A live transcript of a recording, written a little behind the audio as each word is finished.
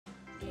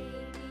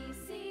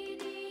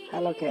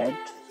Hello kid,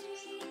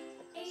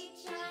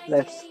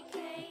 let's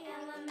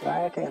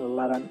write and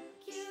learn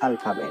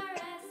alphabet.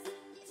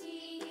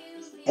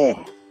 A,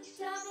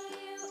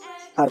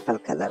 purple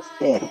color.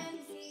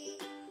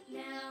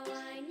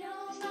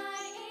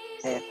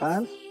 A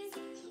for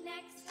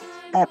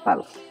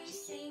apple.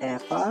 A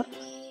for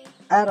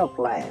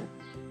aeroplane.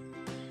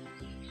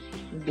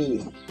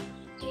 B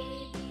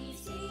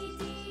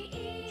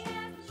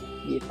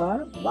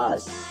for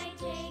bus.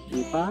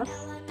 B for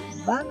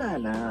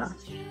banana.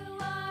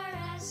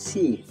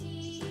 C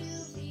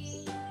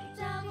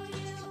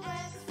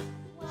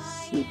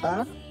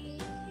for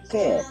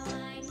cat.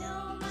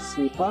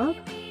 C for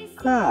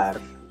car.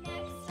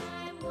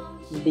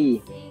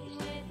 D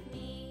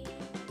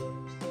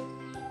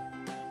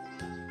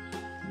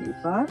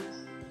for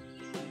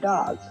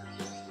dog.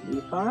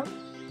 D for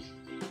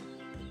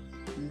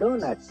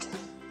donut.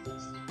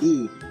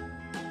 E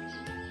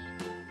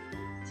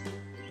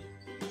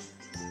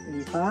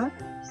for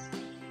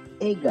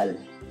eagle.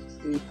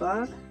 E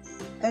for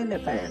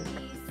elephant.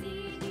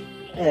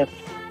 F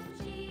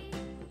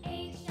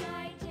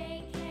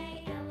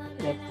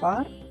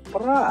for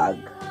frog.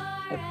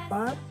 F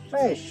for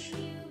fish.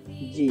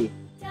 G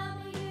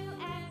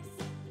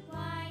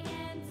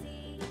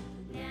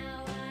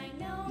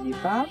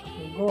for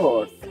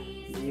goat.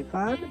 G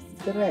for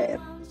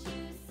grape.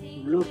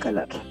 Blue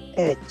color.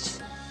 H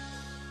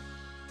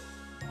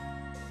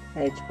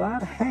for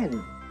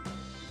hen.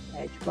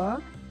 H for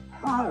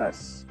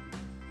horse.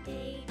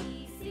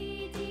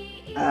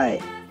 I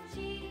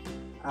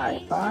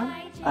for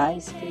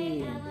ice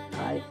cream.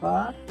 I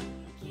for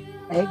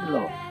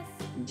igloo.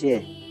 J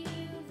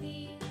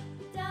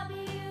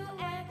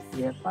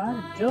for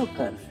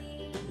joker.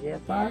 J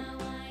for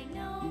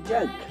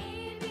jug.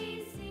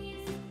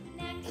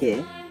 K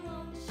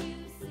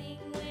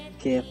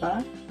for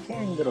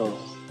kangaroo.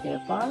 K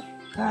for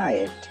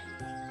kite.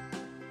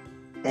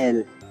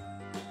 L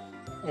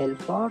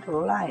for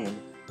lion.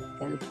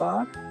 L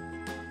for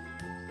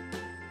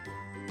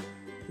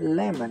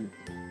lemon.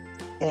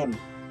 M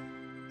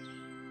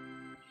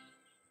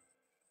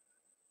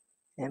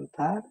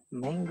for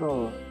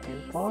mango. N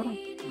for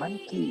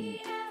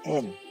monkey.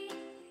 N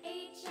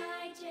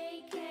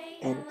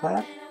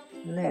for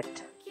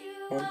net.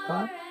 N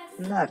for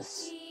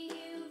nurse.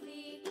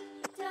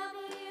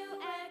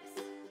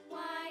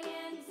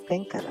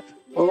 Pink color.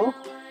 O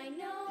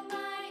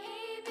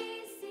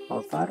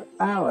for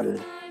owl.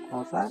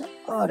 O for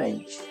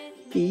orange.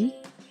 P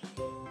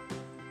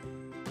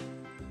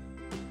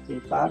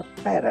for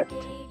parrot.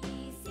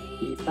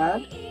 P for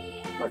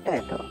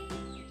potato.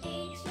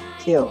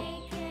 Q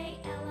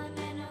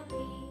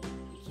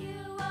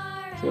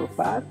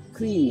for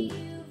queen.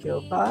 Q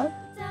for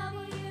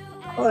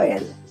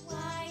coil.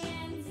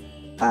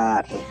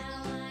 R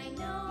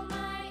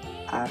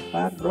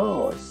for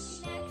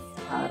rose.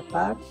 R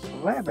for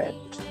rabbit.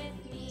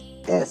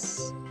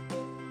 S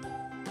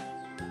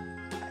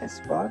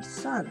for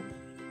sun.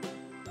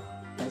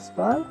 S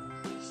for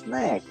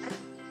snake.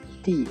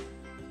 T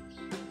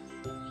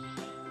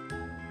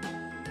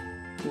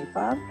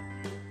for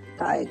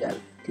tiger.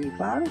 T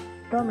for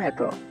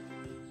tomato.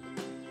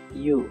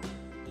 U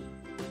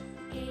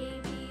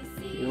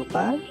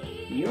for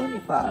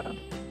uniform.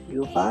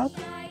 U for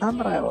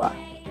umbrella.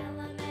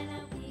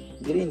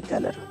 Green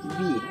color.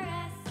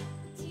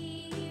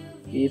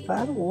 V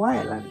for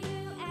violin.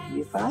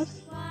 V for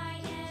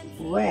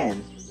van.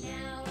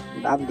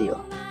 W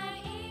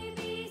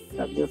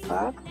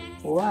for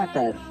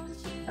water.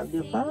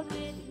 W for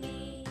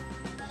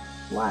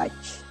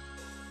watch.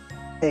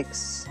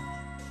 X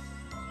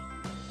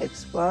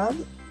for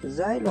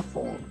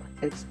xylophone.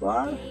 X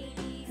for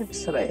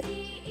X-ray.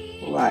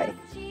 Y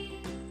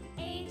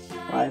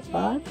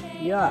for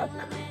yak.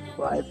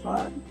 Y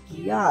for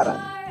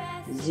yarn.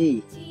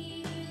 Z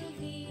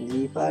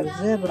for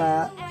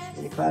zebra.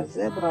 Z for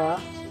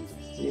zebra.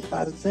 Z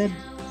for Z.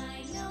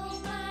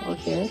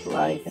 Okay,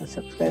 like and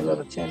subscribe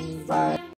our channel. Bye.